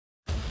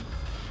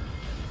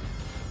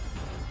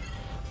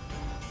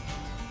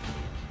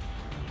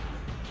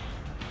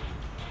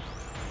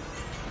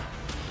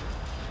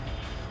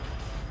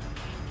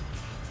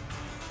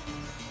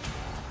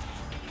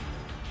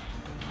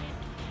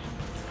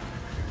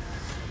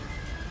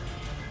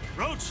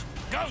Roach!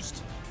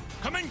 Ghost!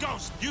 Come in,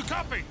 Ghost! You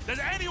copy? Does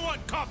anyone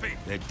copy?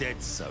 They're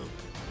dead, Soap.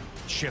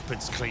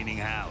 Shepard's cleaning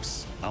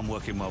house. I'm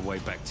working my way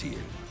back to you.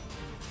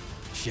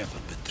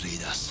 Shepard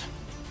betrayed us.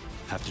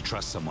 Have to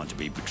trust someone to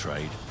be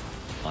betrayed.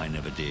 I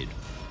never did.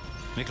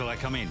 Nikolai,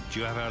 come in. Do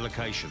you have our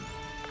location?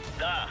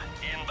 Da,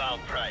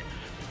 inbound price.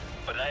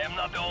 But I am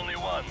not the only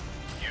one.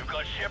 You've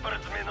got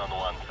Shepard's men on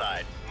one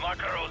side,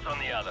 Makarov's on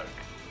the other.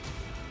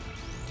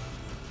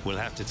 We'll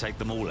have to take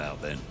them all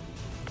out then.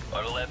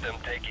 Or let them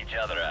take each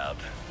other out.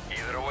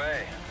 Either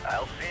way,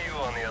 I'll see you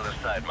on the other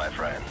side, my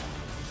friend.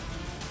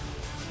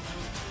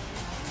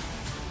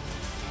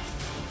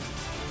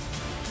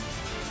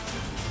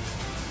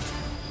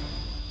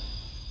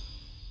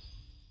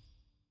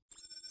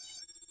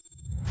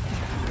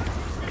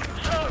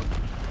 So,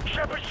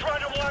 Shepard's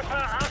trying to wipe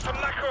out us and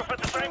Makarov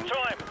at the same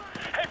time.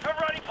 Head for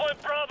Rally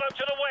Point Bravo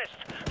to the west.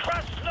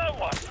 Trust no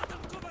one.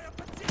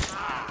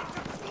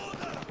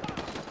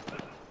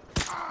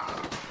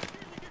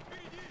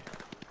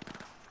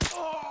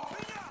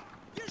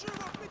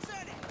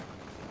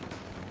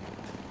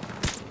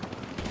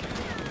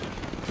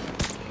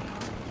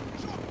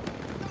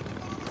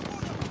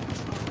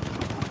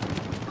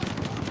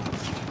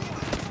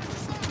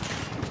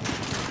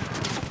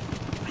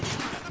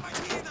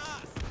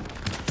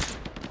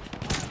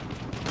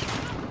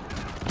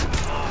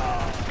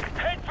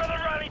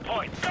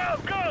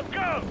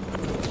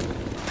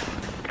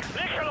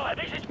 Nikolai,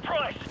 this is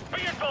Price.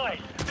 Be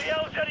advised, the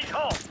LZ is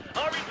hot.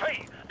 I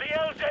repeat, the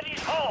LZ is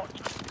hot.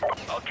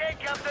 Okay,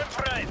 Captain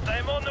Price,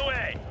 I'm on the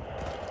way.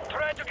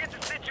 Try to get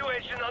the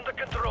situation under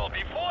control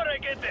before I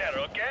get there,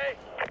 okay?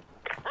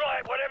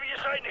 Right, whatever you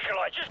say,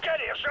 Nikolai, just get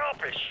here,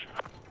 sharpish.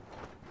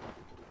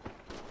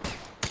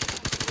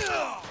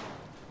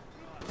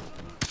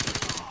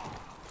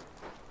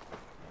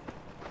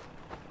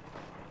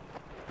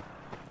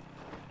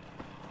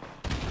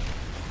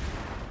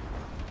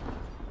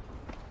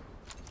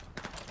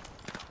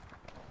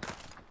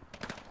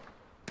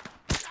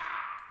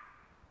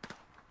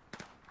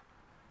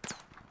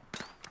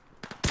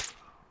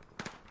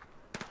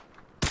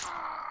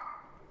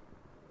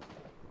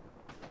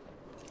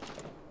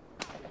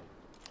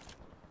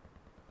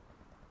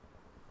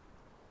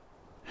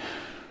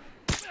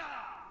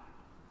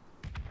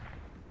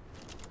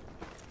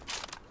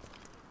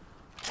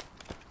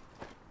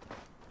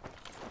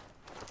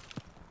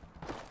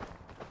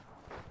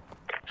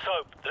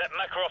 Let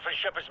Makarov and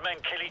Shepard's men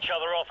kill each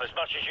other off as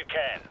much as you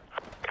can.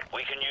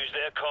 We can use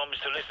their comms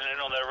to listen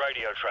in on their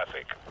radio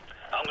traffic.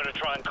 I'm going to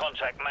try and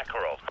contact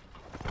Makarov.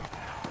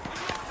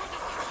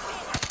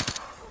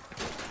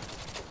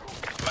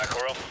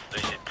 Makarov,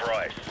 this is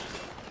Price.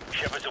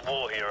 Shepard's a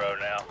war hero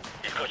now.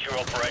 He's got your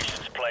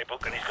operations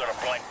playbook and he's got a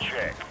blank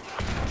check.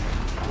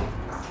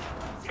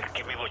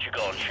 Give me what you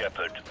got on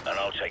Shepard, and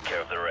I'll take care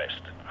of the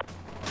rest.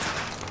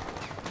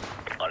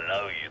 I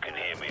know you can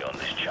hear me on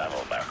this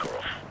channel,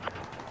 Makarov.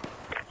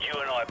 You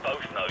and I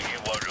both know you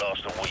won't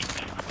last a week.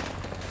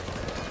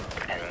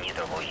 And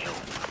neither will you.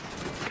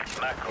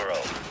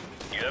 Makarov,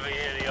 you ever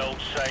hear the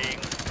old saying,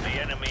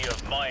 the enemy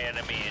of my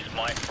enemy is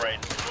my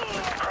friend?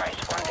 Price,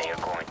 one day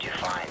you're going to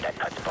find that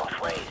cuts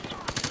both ways.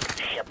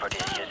 Shepard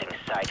is using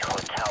Site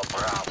Hotel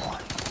Bravo.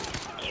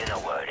 You know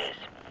where it is.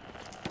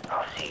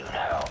 I'll see you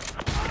now.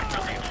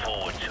 Looking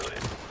forward to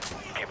it.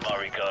 Give my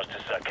regards to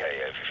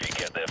Zakhaev if you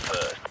get there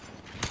first.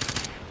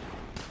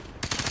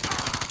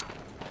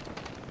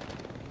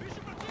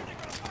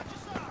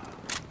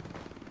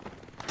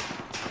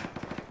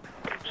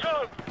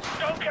 So,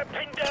 don't get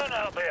pinned down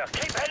out there.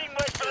 Keep heading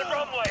west to the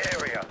runway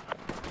area.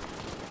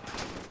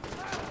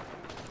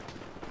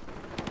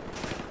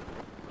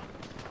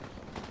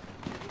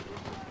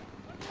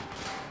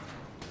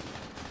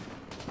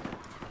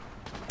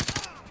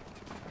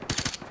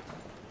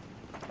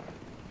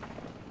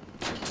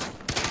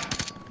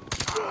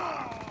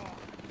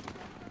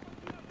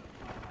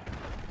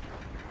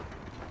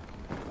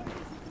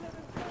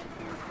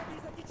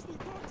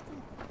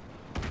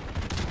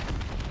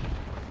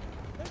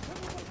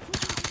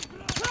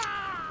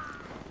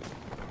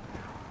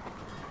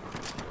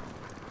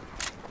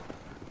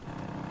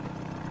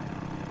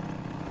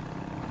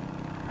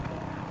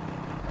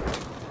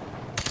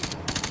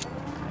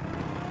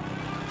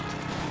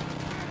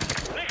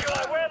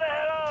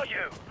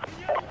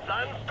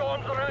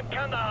 Sandstorms around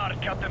Kandahar,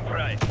 Captain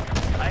Price.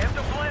 I have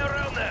to fly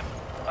around them.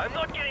 I'm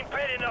not getting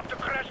paid enough to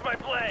crash my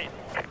plane.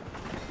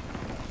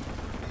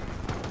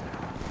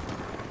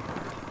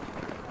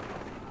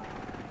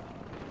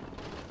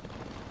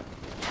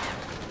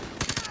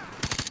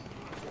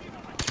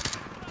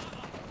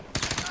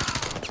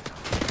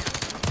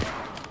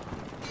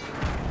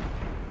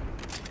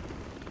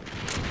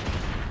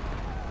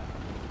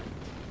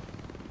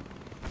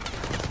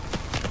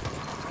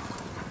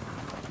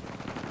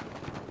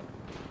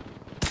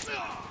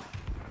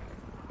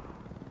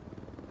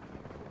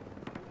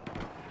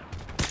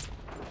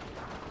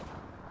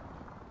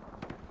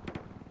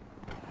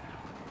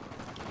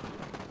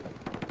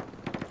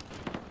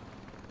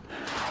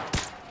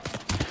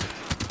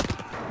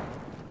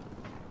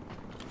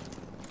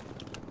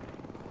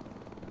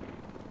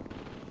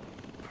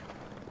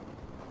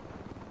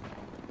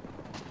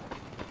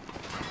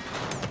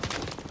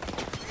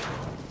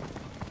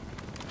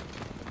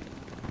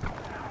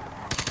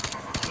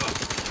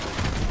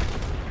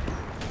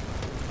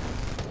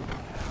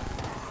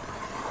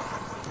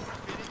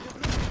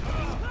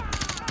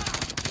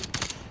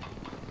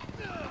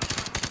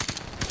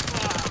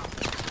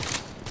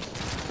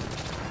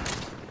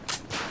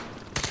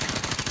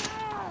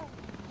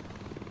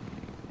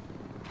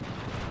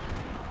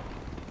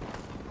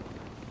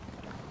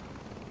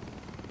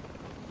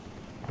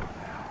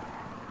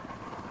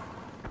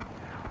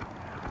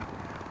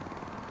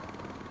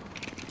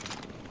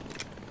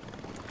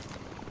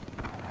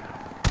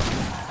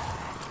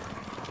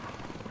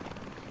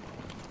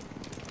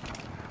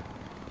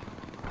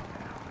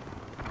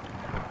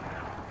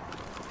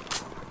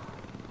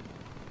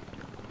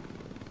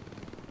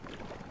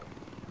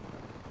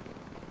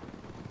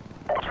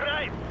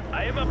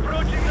 I am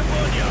approaching the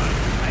boneyard.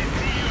 I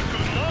see you do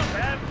not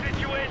have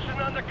situation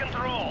under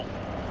control.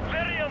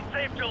 Very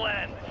unsafe to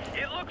land.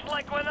 It looks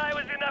like when I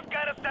was in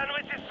Afghanistan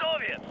with the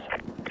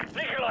Soviets.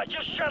 Nikolai,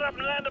 just shut up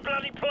and land the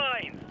bloody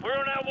plane. We're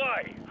on our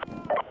way.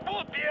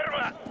 Вот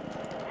первое.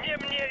 Не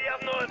мне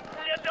явно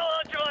не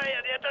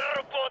доложает это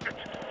работать.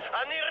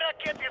 Они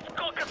ракеты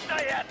сколько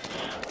стоят.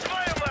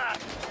 Твою мать!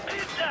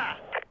 Пизда!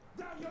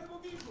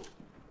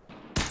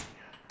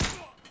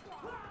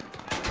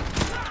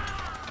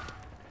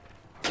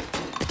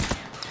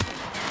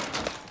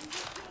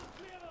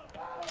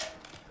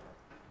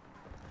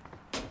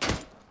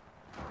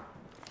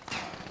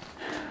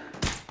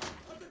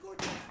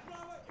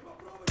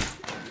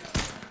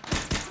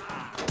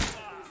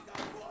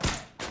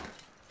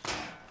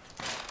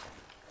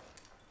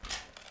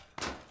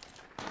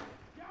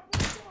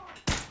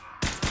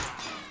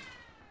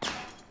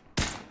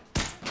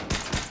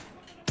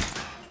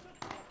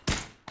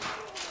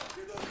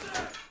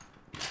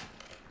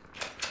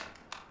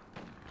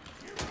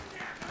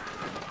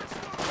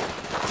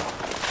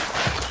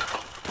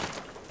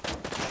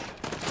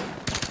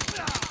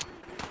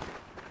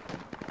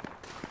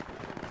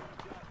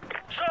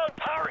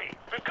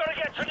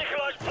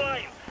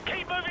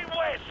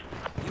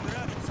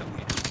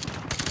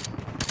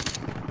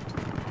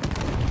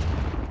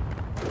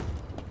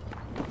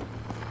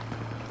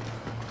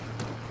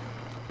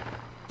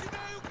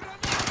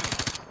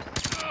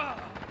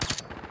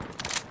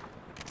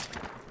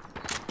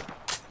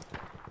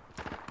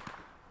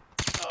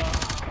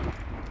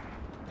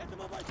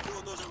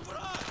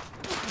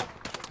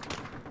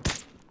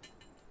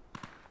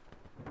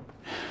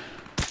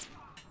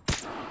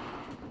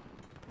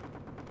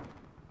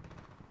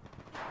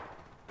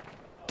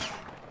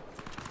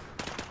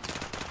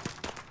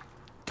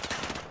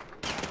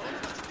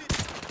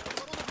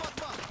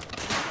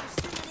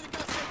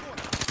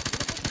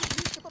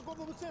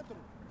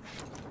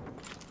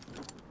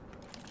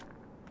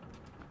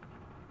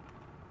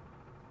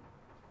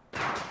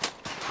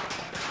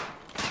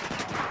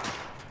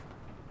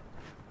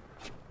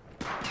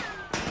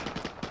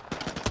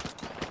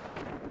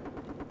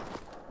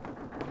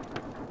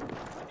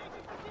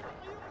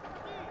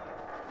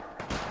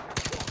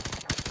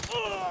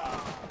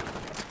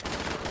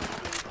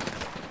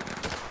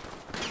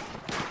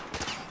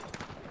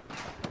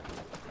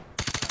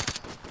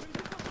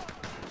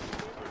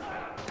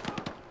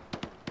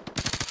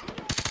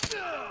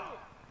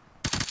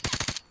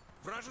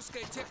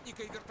 Вражеская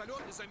техника и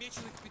вертолеты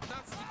замечены в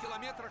 15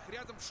 километрах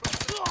рядом с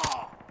шоссе.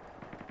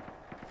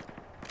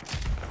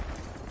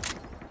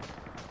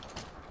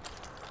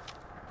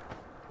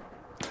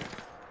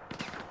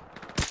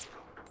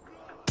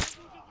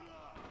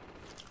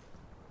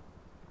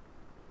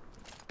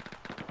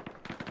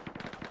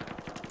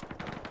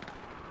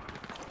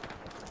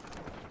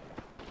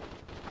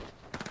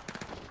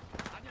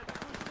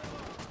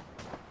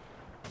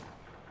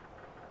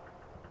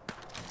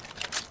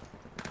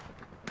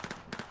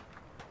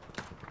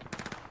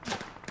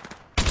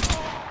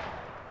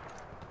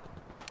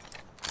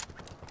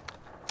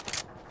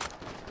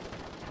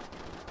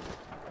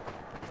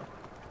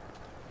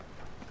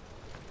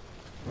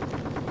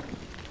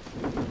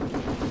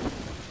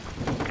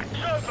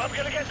 I'm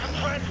gonna get some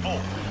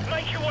transport.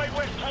 Make your way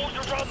west towards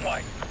the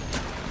runway.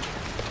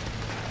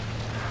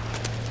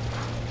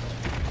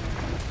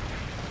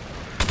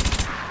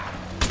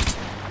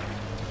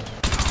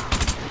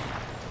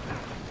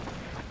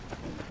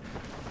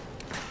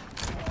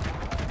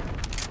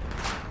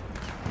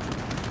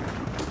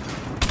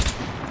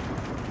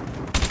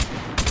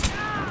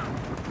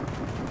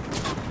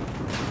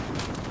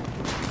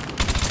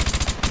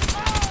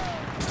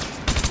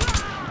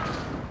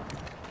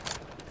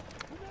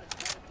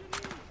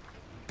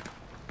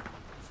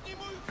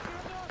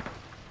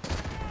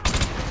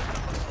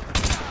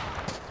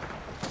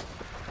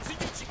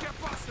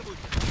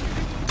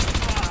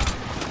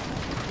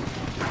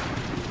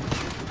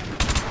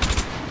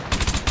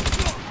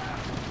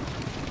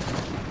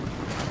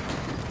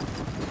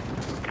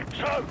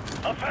 So,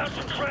 I found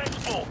some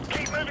transport.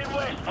 Keep moving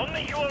west. I'll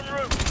meet you en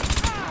route.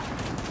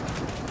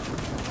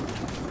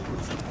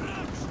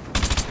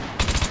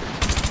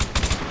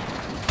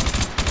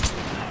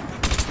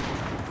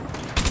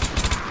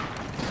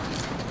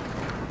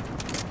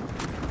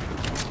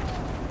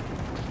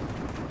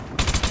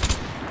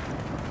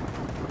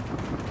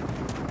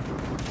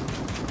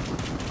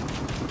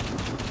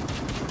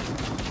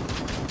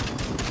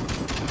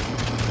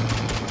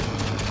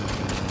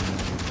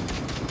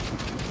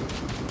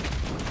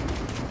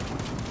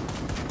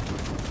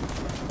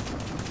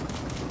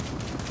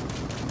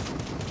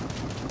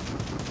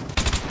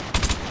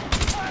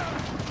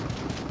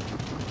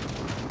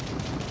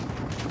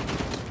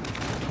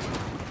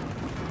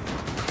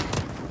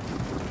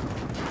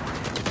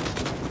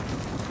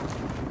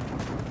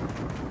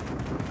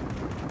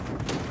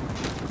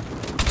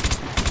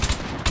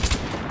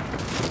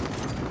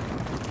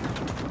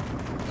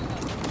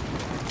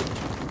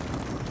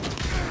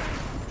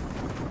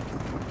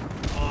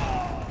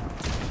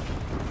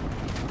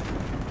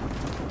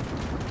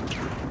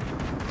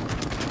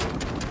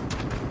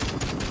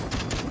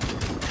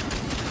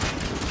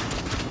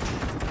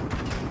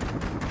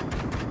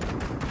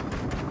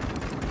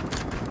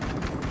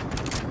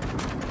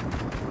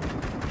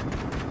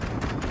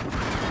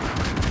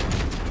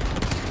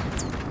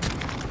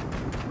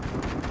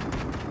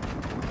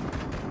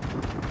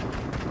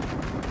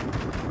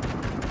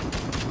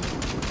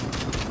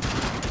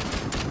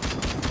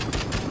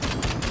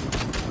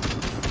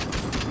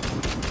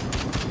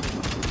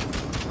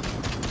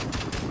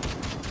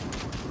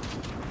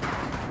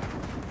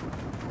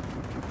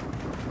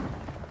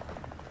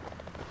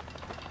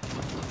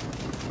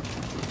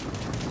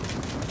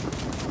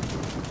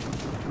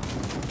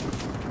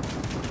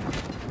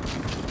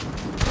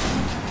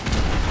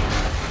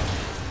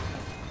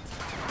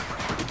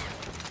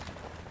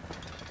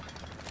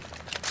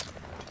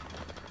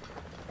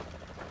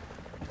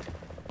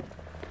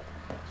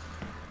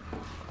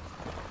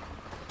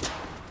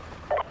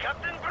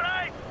 Captain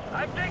Price,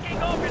 I'm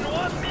taking off in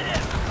 1 minute.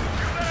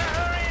 You better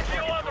hurry if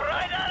you want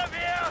right out of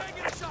here.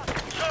 So, we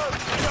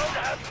don't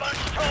have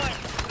much time.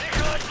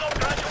 Nikolai's not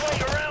going to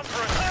wait around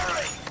for us.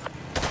 Hurry!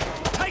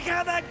 Take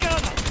out that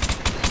gun!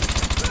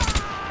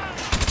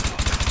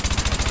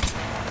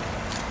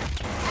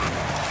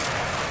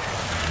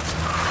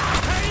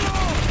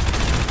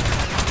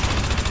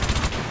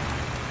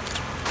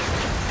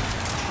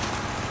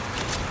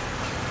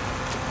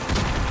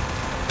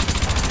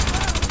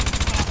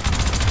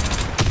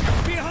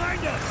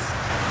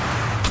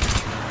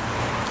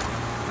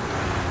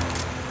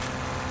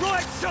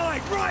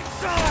 Right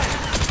side!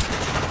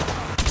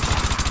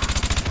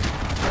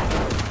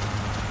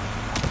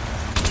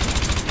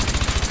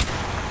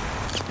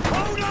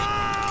 Hold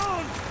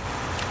on!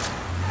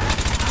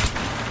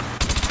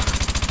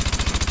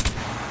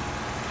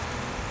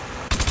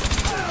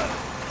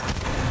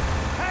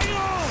 Hang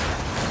on!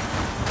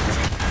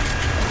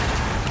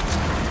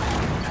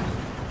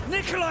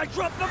 Nikolai,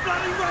 drop the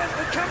bloody ramp!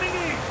 We're coming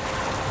in!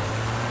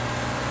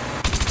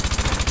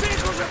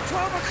 Vehicles at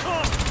 12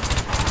 o'clock!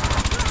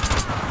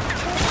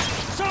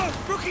 So,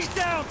 rookie's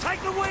down!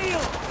 Take the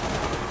wheel!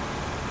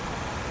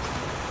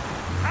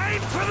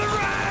 Aim for the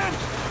ramp!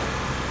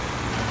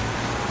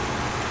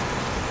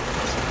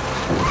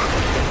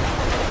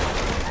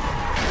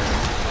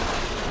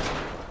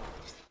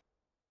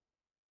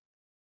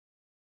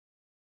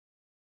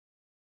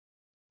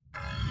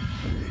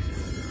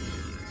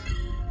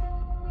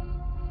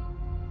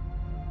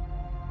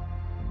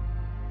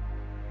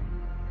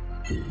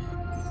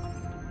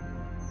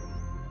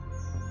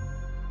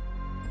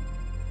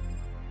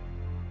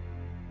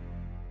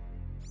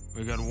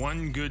 We got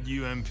one good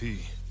UMP.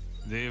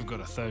 They've got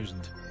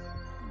 1,000.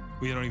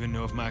 We don't even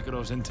know if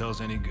Makarov's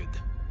intel's any good.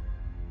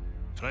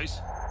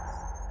 Price?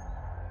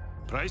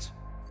 Price?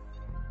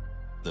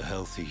 The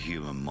healthy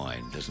human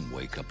mind doesn't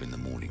wake up in the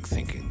morning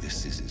thinking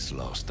this is its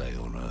last day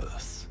on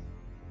Earth.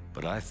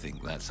 But I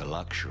think that's a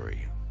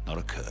luxury, not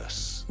a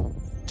curse.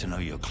 To know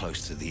you're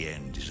close to the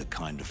end is a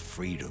kind of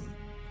freedom.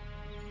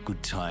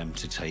 Good time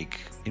to take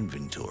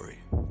inventory.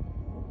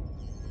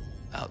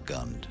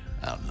 Outgunned,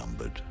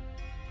 outnumbered,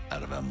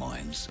 out of our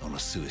minds on a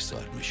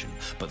suicide mission.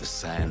 But the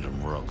sand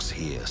and rocks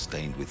here,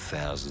 stained with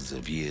thousands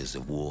of years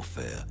of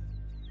warfare,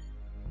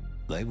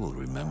 they will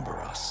remember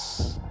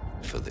us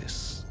for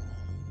this.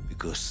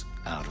 Because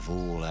out of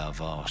all our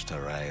vast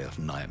array of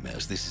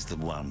nightmares, this is the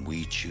one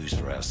we choose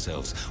for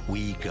ourselves.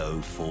 We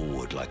go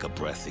forward like a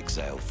breath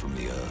exhaled from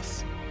the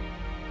earth,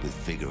 with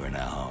vigor in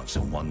our hearts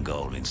and one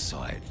goal in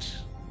sight.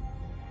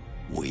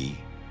 We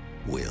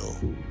will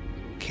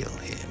kill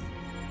him.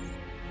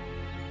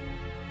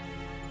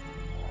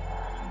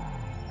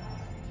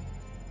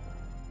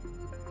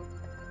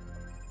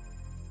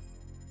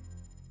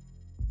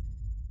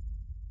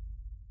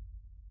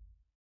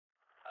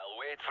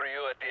 For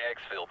you at the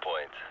exfil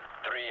point.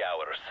 3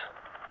 hours.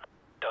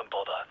 Don't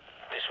bother.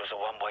 This was a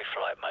one-way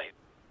flight, mate.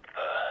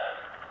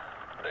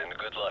 Then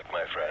good luck,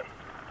 my friend.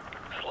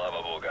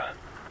 Slava Boga.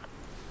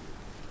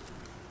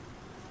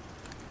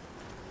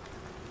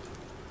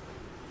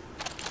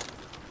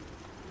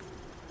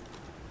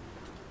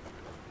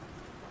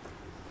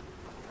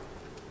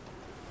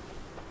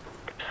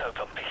 Soap,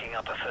 I'm picking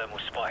up a thermal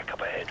spike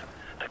up ahead.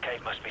 The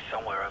cave must be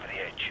somewhere over the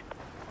edge.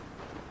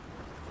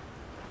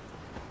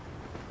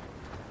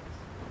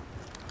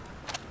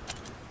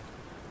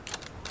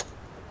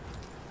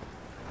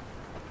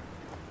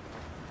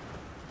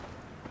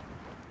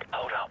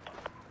 Hold up.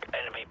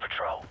 Enemy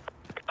patrol.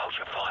 Hold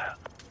your fire.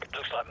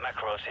 Looks like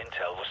Makarov's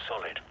intel was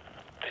solid.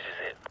 This is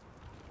it.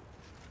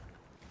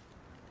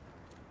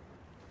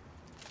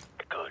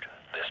 Good.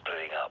 They're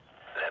splitting up.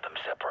 Let them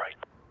separate.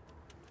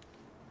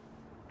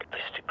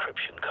 This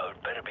decryption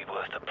code better be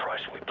worth the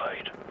price we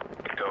paid.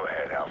 Go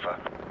ahead, Alpha.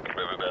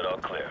 Riverbed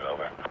all clear,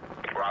 over.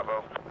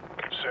 Bravo.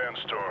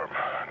 Sandstorm.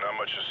 Not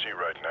much to see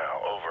right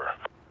now. Over.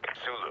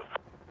 Zulu.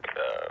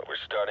 We're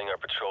starting our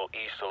patrol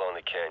east along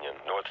the canyon.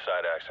 North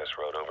side access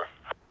road, over.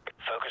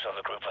 Focus on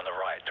the group on the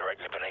right,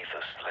 directly beneath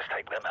us. Let's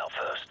take them out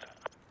first.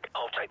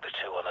 I'll take the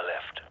two on the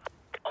left.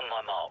 On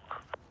my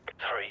mark.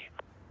 3,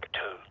 2,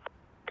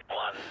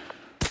 1,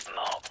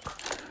 mark.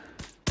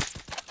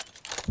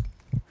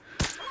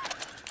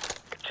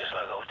 Just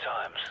like old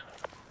times.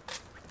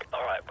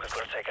 Alright, we've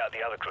got to take out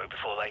the other group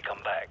before they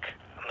come back.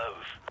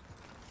 Move.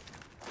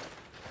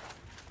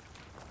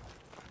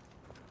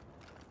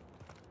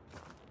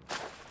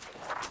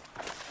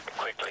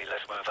 Quickly,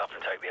 let's move up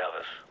and take the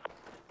others.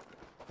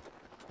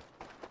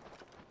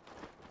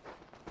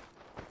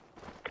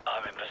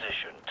 I'm in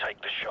position.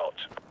 Take the shot.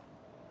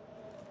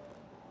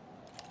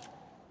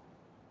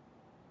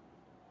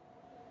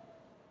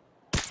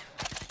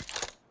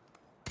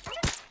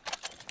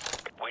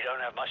 We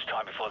don't have much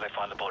time before they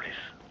find the bodies.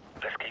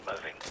 Let's keep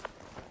moving.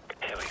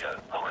 Here we go.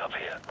 Hook up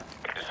here.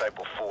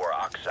 Disciple 4,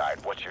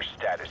 Oxide. What's your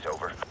status,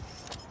 over?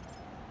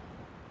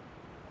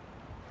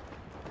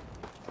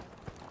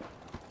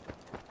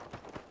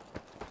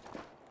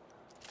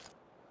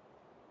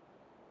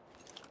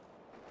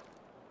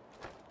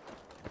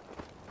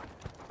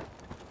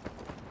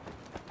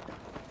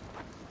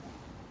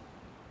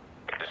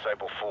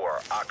 Disciple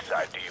 4,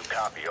 Oxide, do you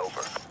copy?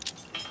 Over.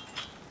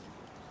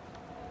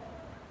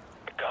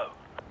 Go.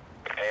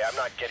 Hey, I'm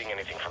not getting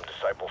anything from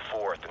Disciple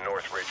 4 at the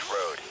North Ridge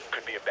Road.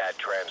 Could be a bad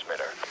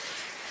transmitter.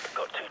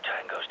 Got 2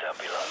 tangos down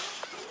below.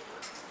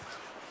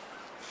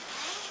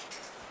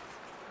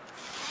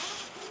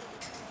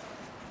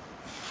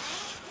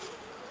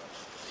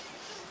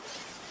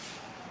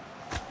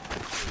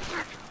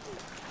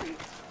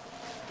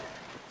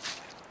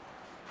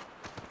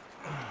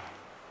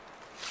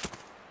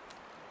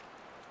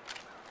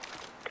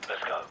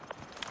 Let's go.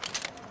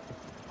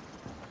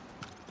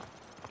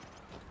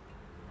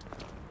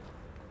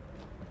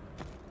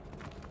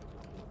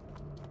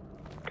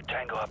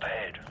 Tango up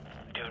ahead.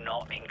 Do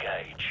not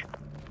engage.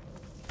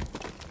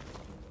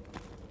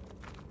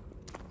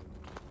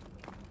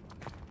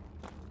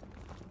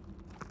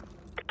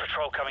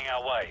 Patrol coming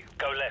our way.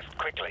 Go left,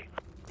 quickly.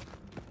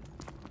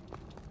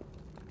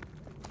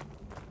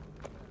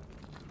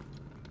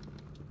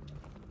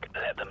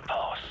 Let them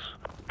pass.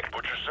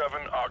 Butcher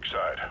 7,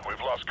 Oxide. We've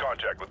lost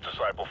contact with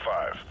Disciple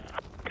 5.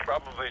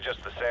 Probably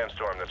just the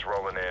sandstorm that's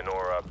rolling in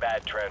or a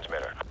bad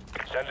transmitter.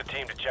 Send a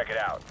team to check it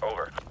out.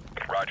 Over.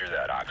 Roger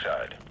that,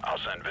 Oxide. I'll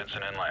send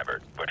Vincent and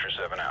Lambert. Butcher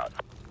 7 out.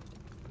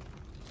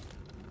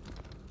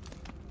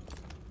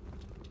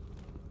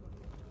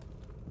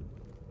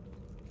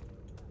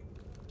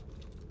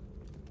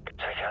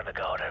 Take out the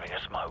guard having a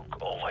smoke,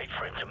 or wait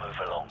for him to move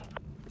along.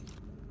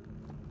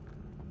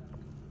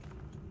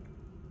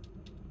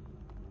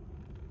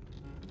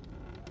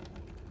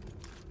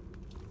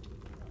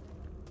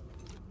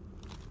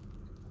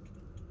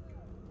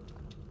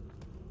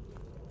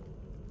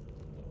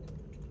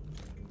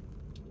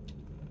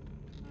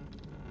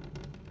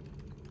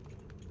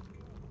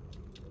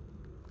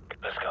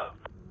 Let's go.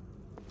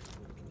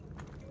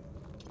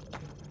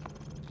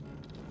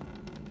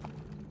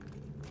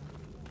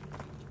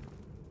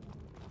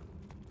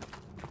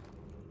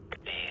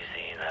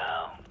 Easy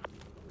now.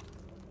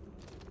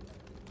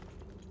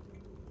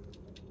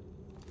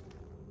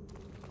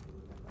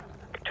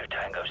 Two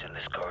tangos in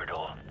this corridor.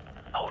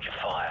 Hold your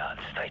fire and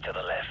stay to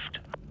the left.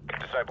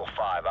 Disciple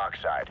 5,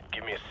 Oxide.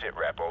 Give me a sit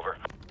rep, over.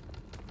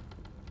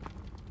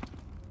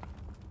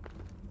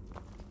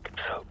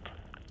 Soap.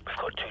 We've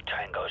got 2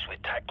 tangos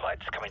with tack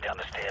lights coming down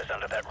the stairs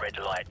under that red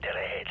light dead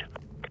ahead.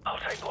 I'll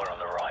take one on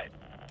the right.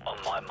 On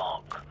my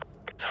mark.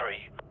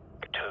 3,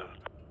 2,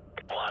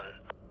 1,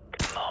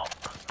 mark.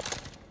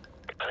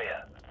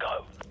 Clear.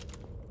 Go.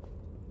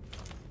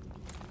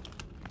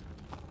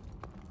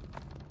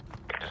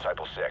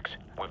 Disciple 6,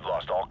 we've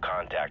lost all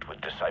contact with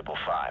Disciple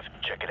 5.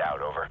 Check it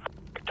out, over.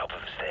 Top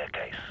of the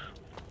staircase.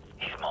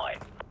 He's mine.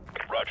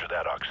 Roger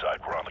that, Oxide.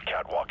 We're on the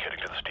catwalk heading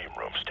to the steam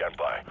room. Stand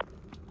by.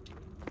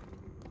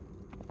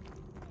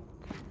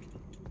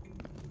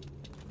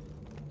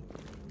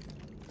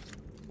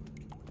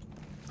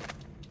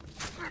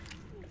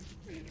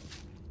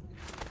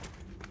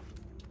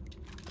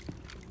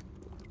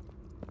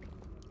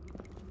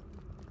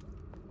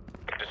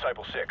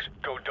 Disciple 6,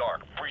 go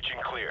dark. Breaching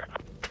clear.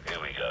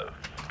 Here we go.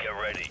 Get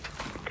ready.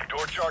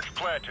 Door charge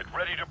planted.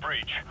 Ready to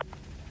breach.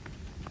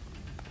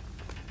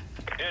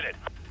 Hit it.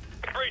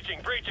 Breaching.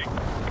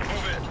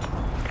 Move in.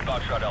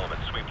 Foxtrot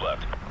element, sweep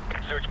left.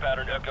 Search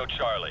pattern Echo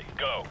Charlie.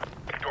 Go.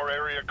 Door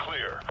area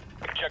clear.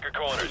 Check your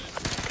corners.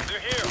 They're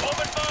here.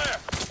 Open fire!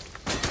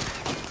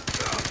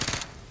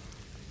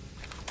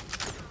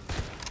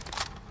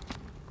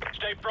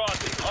 Stay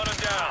frosty. Hunt them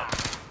down.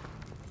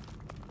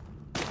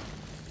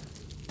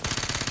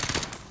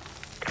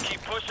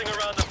 Keep pushing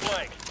around the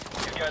flank.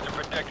 These guys are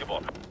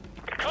predictable.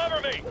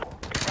 Cover me! We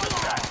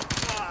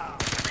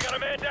got a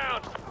man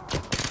down!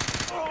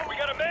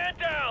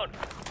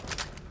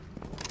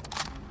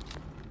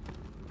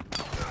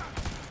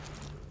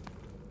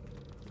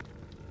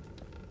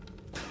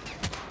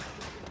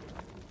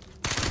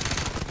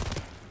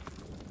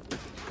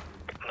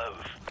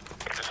 Move.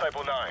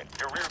 Disciple 9,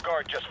 your rear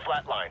guard just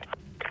flatlined.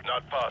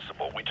 Not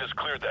possible. We just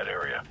cleared that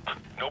area.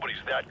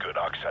 Nobody's that good,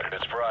 Oxide, at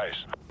its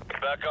price.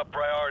 Back up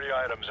priority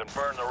items and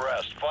burn the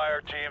rest.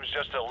 Fire teams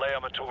just to lay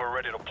them until we're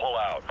ready to pull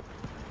out.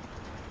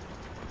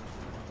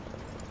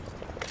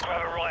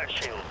 Grab a riot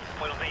shield.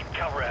 We'll need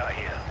cover out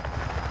here.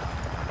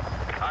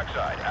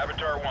 Oxide,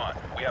 Avatar 1.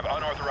 We have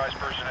unauthorized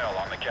personnel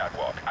on the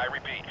catwalk. I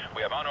repeat,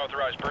 we have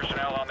unauthorized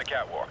personnel on the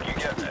catwalk. You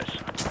get this?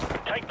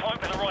 Take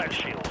point for the riot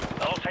shield.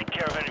 I'll take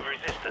care of any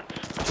resistance.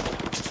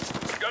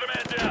 Got a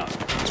man down.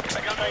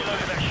 I got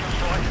reloaded that shield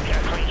so I can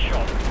get a clean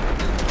shot.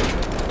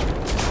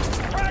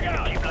 Frag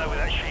out! Keep low with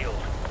that shield.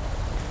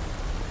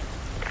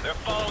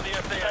 They're following the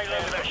FDS. Stay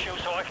low with that shield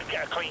so I can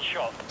get a clean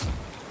shot.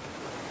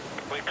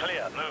 We're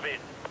clear. Move in.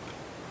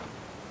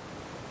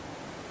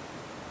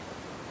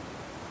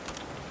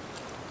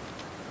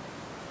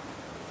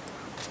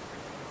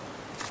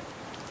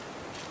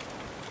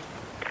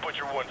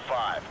 Butcher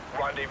 1-5.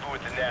 Rendezvous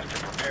at the nest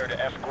and prepare to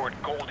escort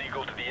Gold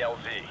Eagle to the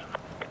LZ.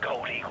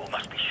 Gold Eagle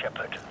must be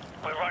Shepard.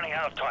 We're running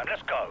out of time.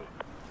 Let's go.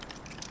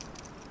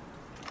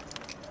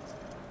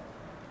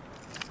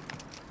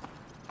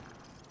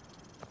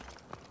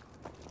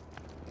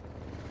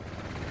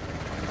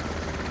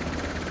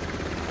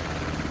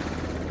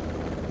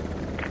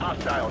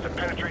 hostiles have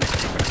penetrated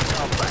deep into the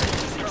complex.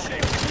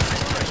 Terminate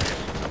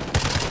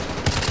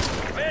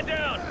with man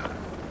down!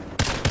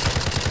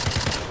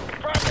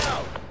 Frag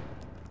out!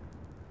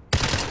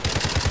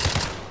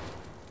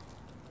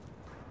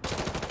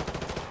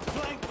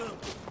 Flank them!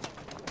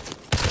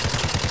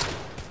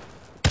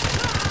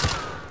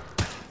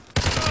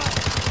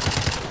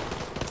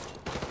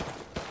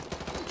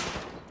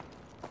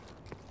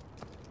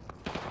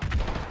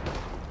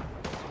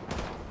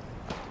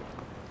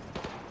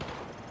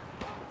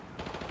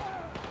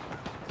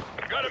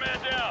 Got a man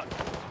down!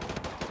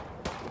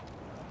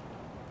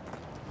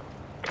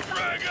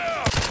 Frag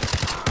out!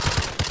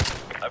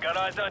 I've got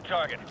eyes on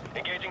target.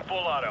 Engaging full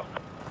auto.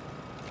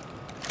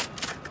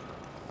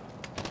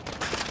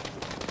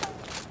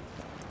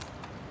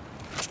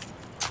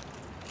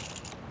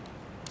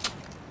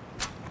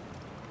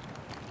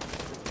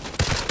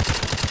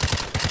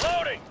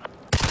 Loading!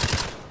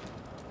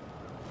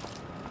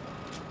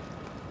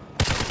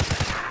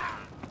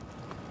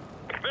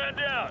 Man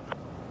down!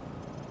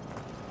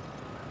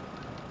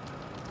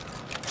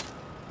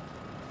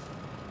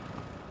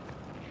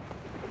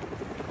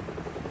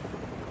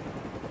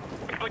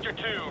 Butcher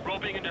 2,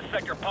 roping into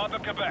Sector Papa,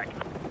 Quebec.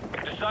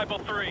 Disciple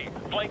 3,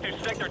 flank through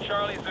Sector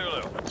Charlie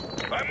Zulu.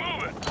 I'm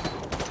moving!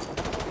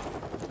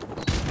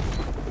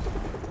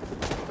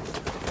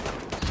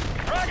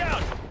 Frag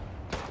out!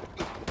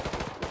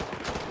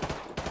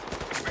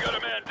 We got a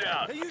man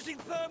down. They're using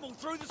thermal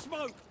through the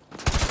smoke!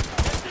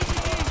 They're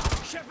digging in!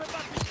 Shepard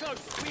must be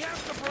close! We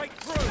have to break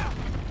through!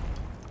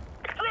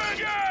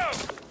 Frag out!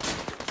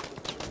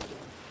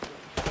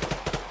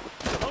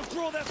 I'll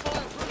draw their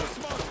fire through the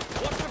smoke!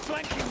 Watch the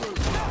flanking route!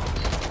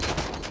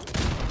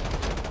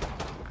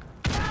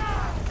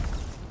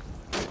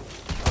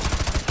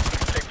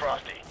 Stay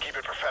frosty. Keep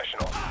it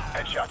professional.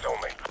 Headshots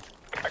only.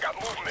 I got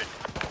movement.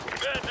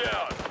 Man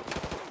down!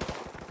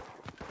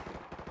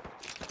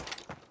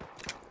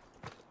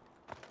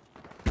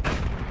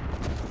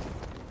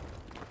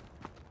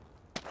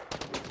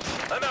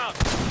 I'm out!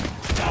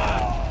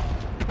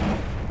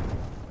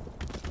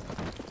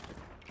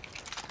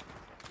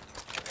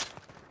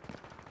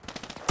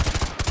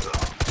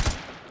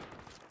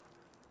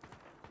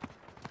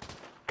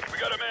 We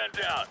got a man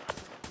down.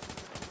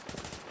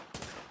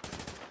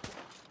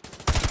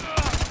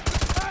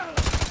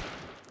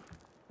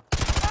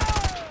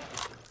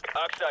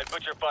 Oxide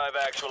Butcher 5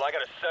 actual. I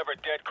got a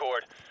severed dead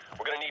cord.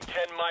 We're gonna need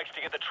 10 mics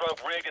to get the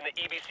trunk rigged and the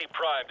EBC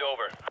primed.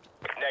 Over.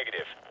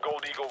 Negative.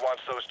 Gold Eagle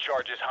wants those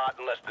charges hot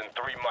in less than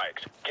 3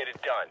 mics. Get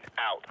it done.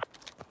 Out.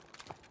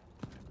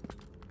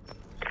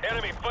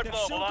 Enemy foot They've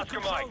mobile, sealed the Oscar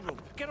control Mike. room.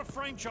 Get a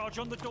frame charge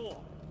on the door.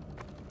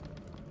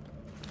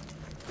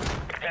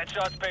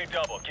 Headshots pay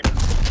double. Keep it.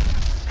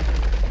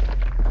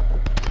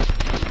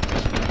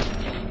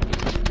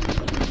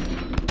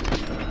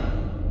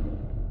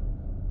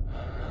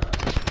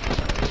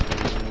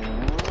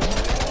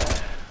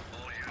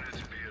 All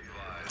units be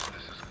advised,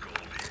 this is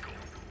Gold Eagle.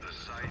 The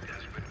site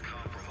has been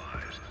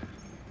compromised.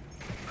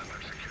 I'm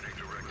executing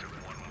Directive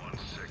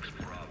 116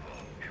 Bravo.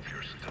 If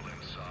you're still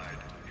inside,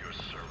 your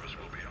service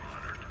will be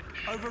honored.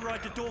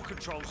 Override the door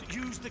controls.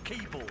 Use the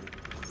keyboard.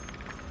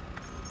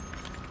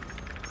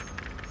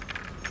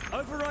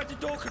 Override the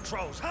door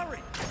controls.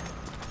 Hurry!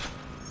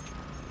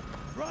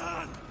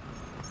 Run!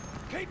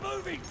 Keep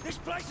moving! This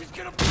place is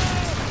gonna blow!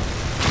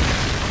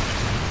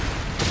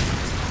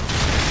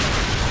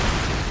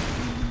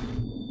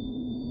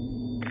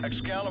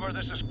 Excalibur,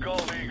 this is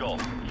Gold Eagle.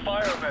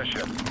 Fire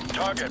mission.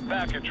 Target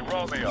package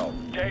Romeo.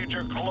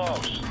 Danger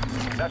close.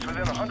 That's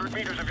within 100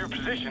 meters of your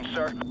position,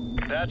 sir.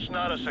 That's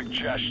not a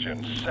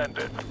suggestion. Send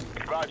it.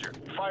 Roger.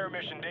 Fire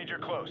mission, danger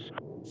close.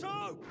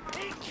 So,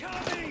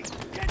 incoming!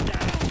 Get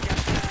down!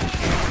 Get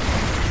down!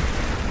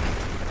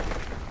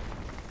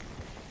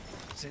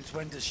 Since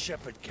when does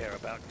Shepard care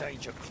about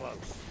danger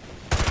close?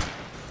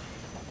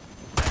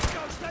 Let's go!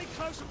 Stay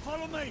close and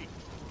follow me!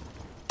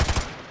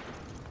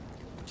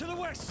 To the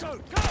west, so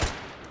go!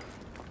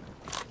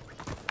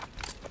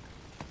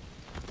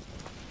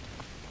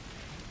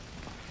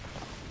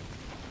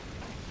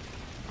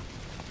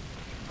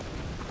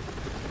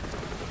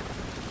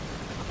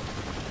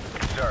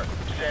 Sir,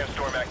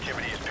 sandstorm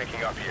activity is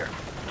picking up here.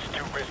 It's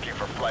too risky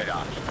for flight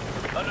ops.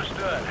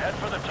 Understood. Head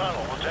for the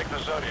tunnel. We'll take the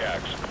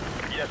Zodiacs.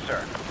 Yes,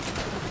 sir.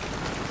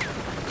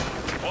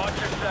 Watch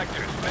your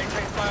sectors.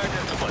 Maintain fire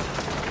discipline.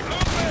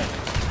 Movement!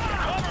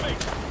 Cover me!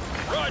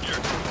 Roger.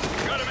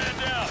 Got a man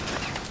down.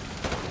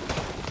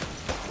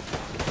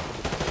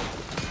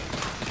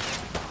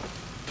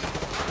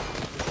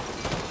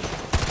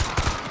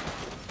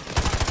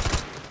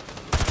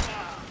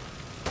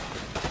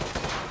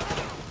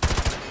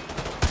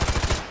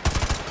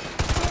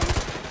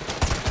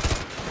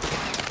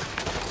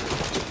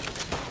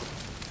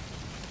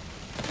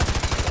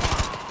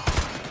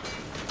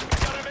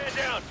 Got a man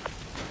down.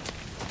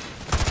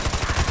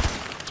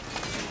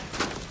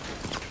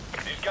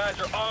 These guys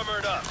are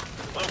armored up.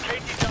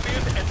 Locate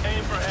TWs and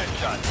aim for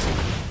headshots.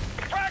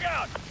 Frag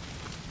out!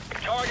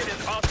 Target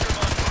is Oscar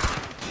Mike.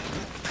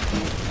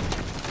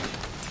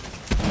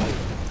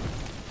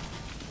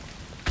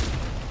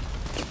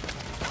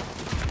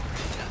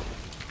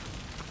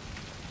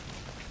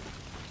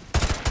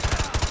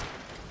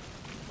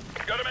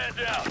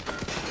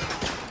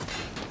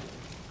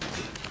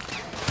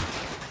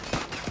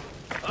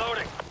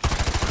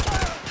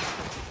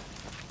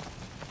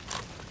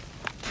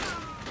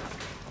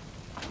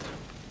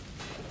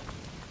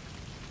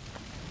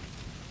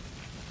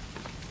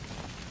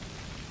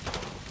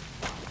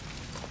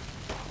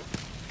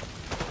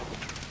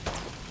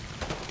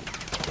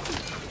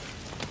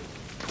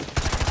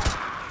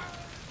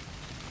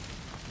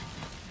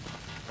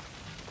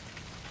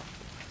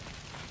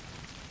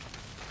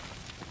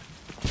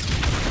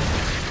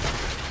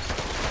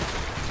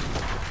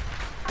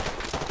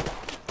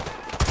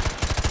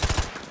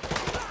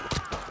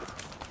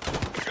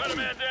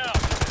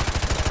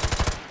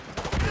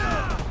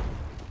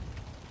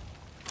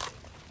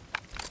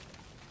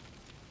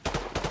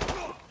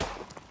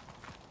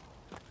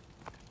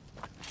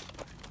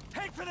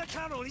 for the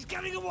tunnel! He's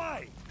getting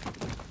away!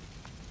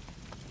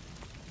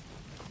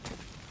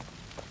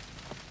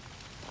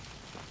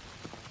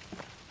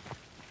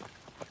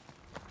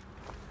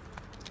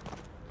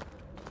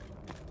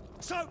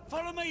 So,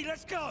 follow me,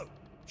 let's go!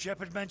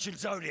 Shepard mentioned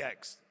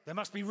Zodiacs. There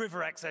must be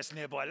river access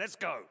nearby, let's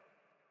go!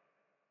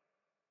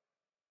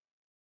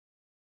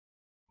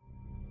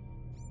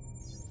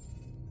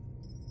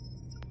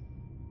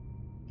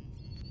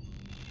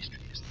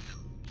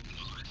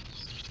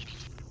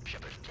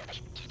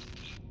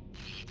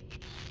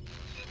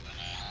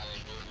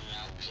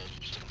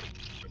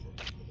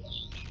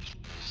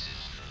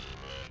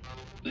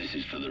 This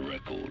is for the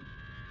record.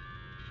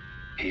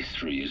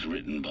 History is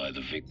written by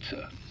the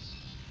victor.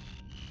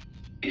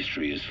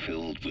 History is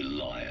filled with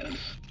liars.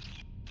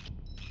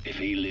 If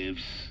he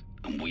lives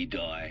and we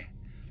die,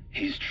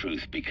 his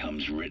truth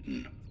becomes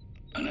written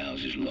and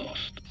ours is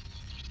lost.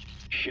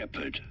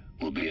 Shepard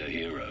will be a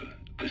hero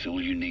because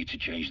all you need to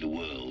change the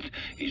world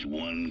is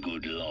one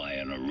good lie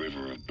and a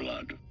river of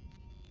blood.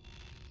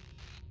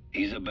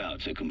 He's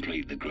about to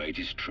complete the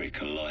greatest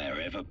trick a liar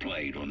ever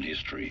played on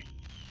history.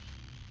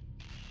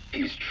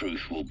 His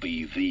truth will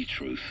be the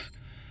truth,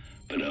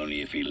 but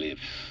only if he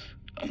lives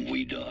and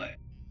we die.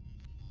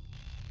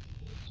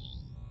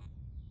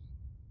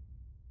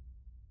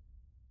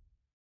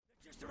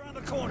 Just around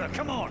the corner,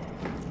 come on!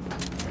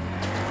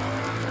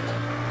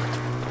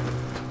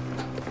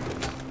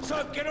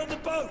 So, get on the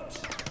boat!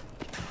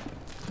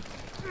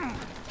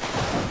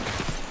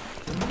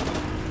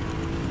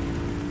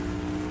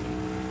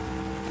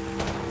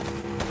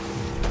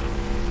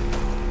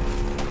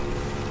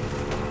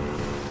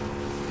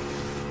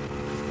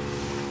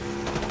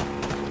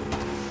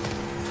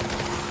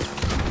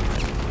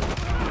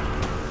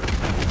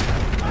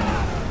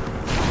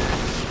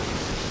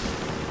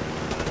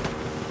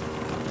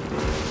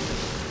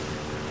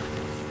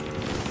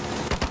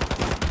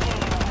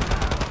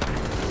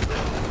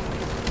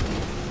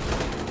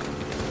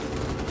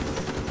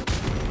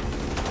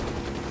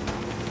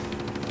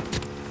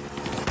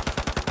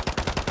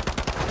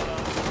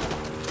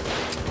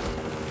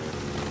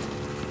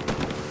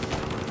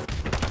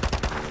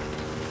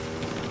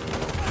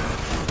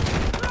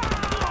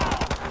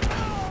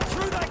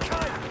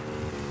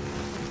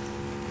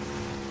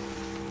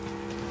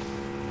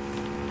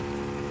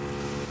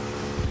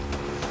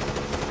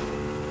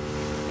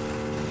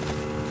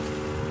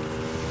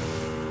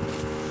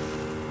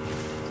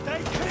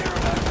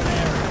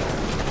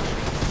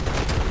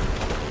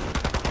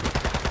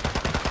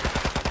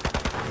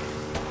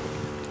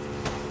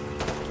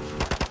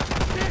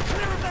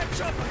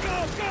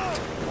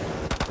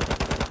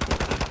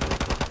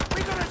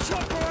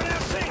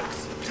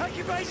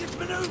 Evasive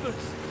maneuvers!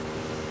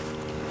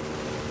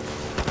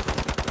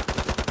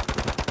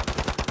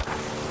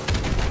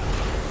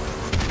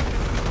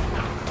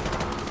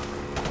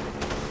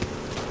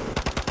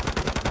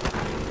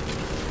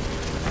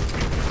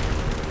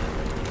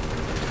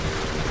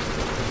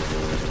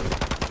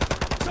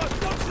 So,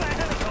 look for that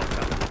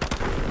helicopter!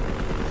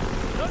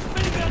 Those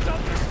miniguns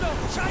aren't gonna stop!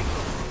 Shake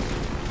them!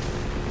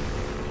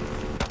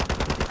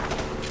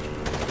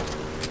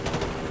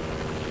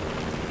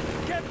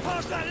 Get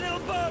past that little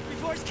bird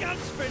before his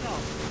guns spin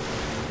off!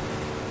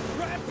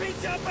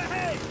 Rampage up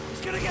ahead!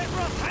 It's gonna get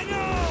rough! Hang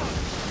on!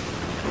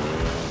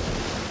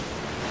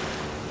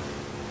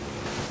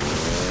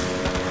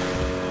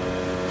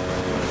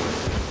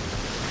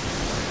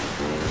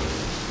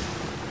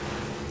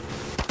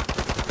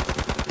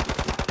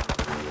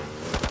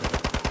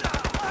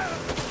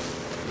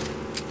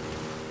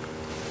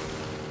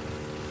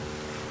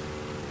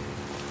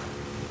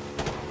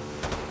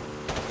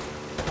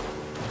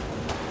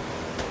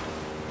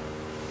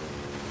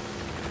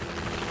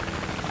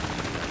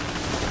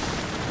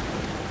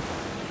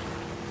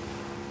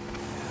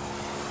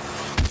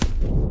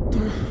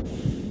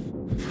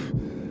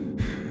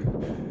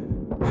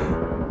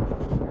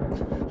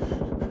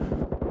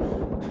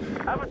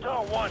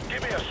 Avatar 1,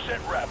 give me a sit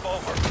rep,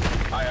 over.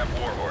 I have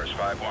Warhorse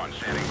 5-1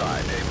 standing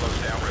by. Dave blows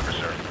down river,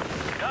 sir.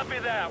 Copy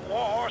that,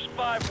 Warhorse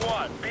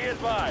 5-1. Be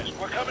advised,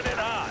 we're coming in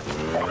hot.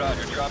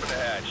 Roger, dropping the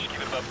hatch.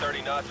 Keep it above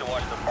 30 knots and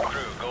watch the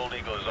crew. Gold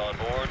Eagle is on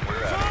board.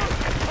 We're out of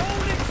here.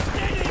 Hold it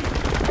steady!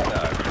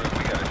 Crew,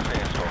 we got a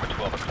sandstorm at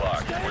 12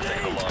 o'clock. We're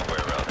taking a long way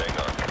around. Hang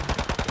on.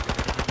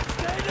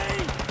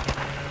 Steady!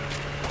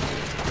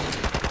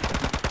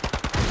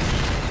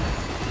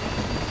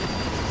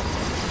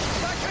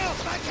 Back up!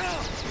 Back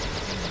up!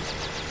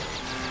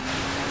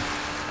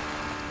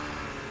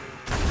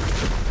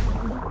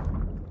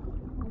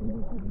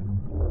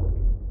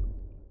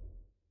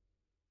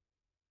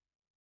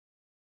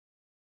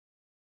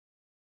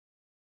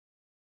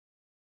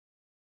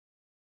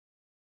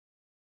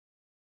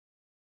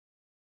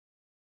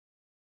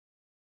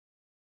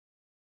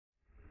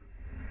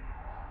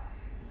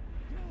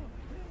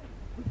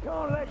 We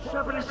can't let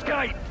Shepard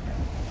escape!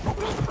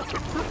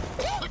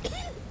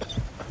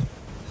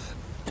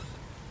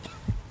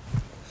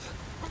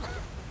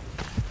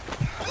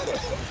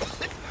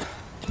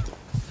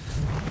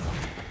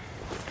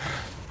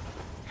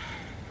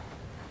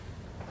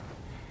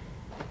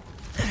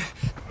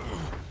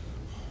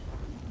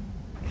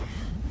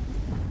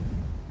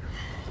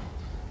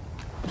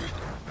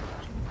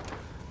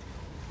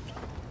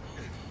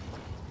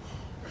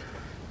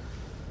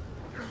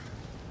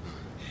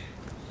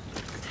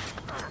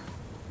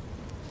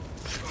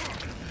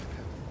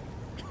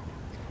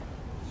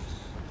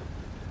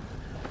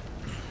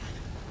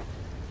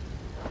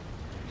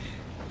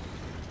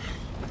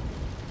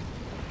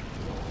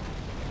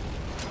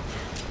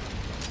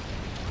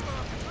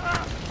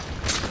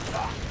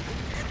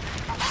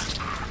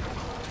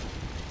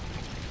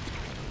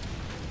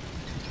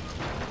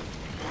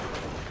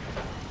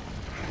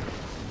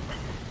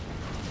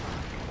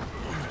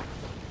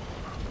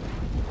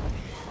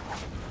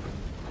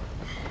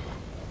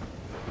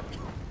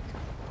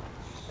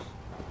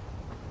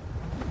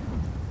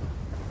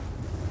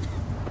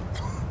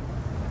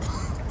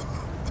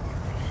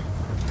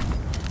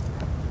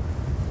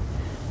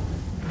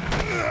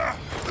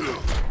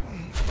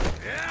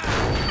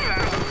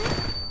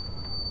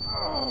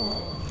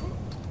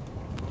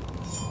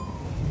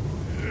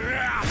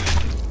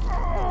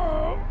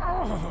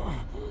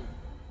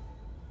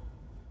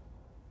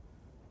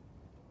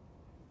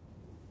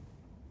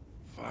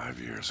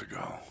 years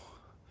ago,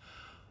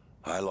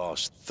 I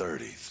lost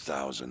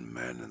 30,000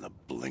 men in the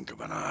blink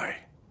of an eye.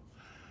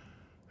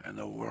 And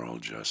the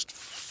world just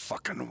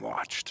fucking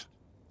watched.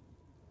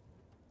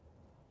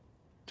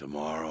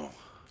 Tomorrow,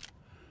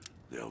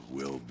 there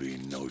will be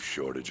no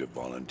shortage of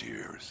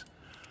volunteers,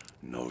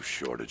 no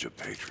shortage of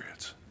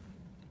patriots.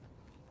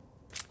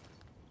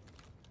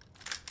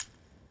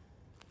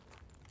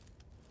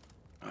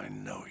 I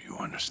know you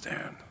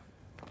understand.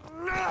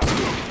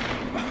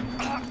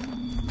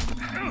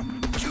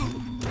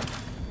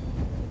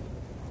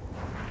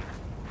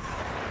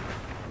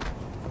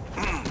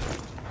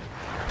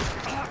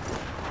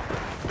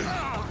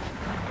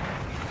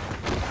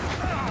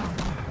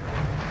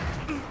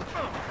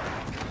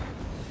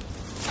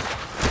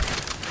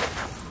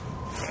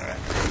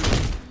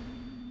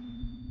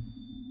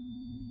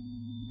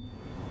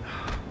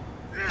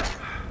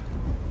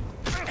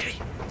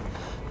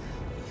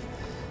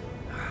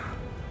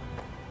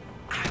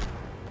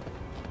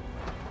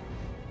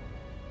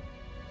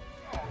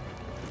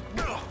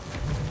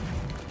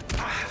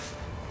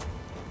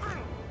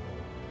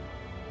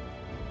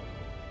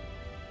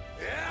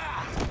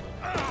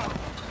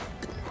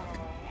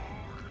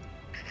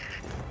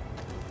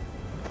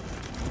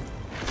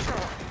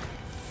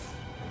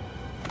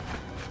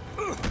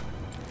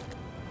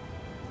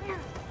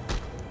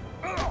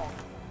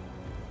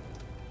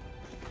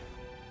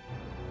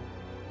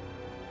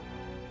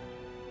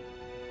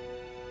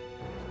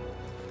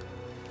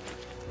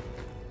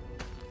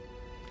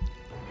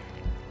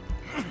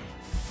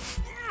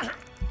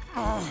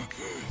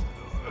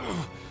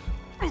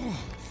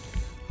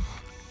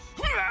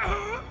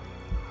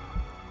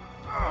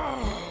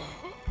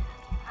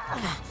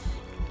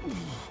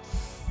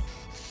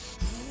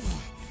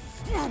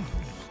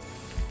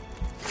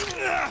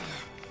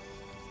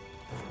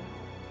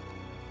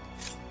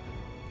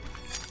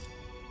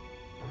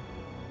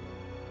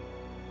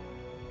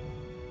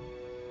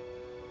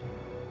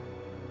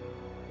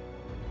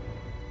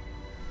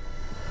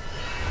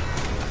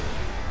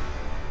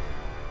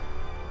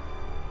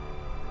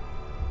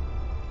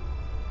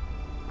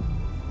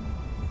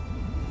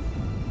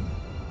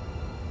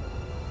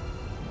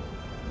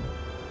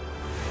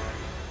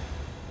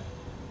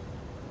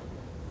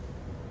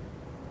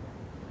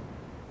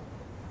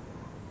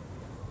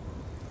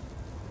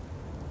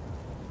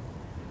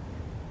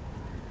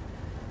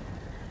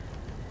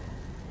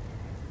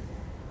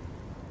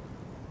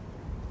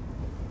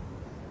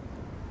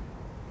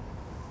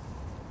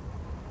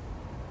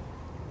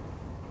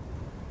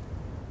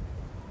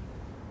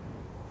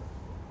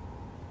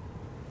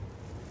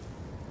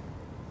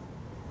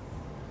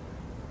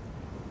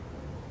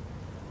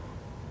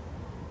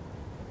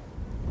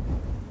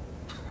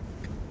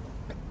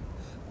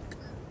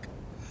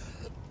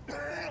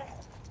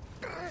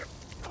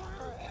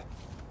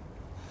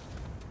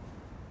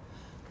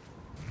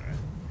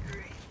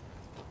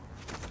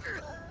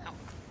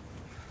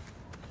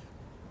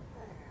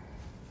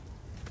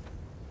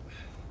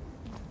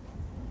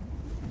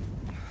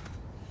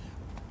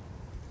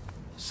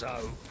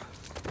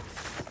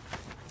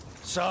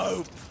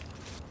 Soap.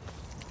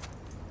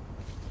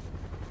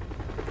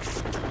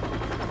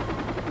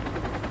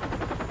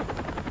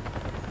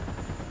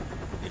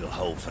 It'll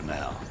hold for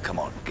now. Come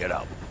on, get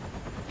up.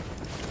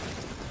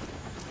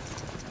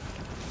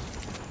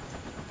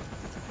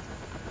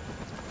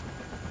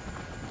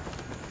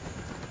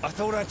 I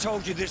thought I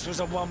told you this was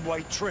a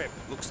one-way trip.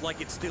 Looks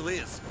like it still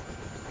is.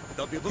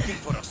 They'll be looking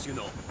for us, you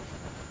know.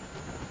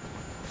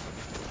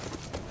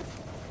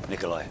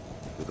 Nikolai,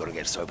 we've got to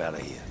get Soap out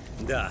of here.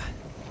 Da.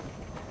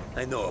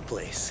 I know a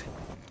place.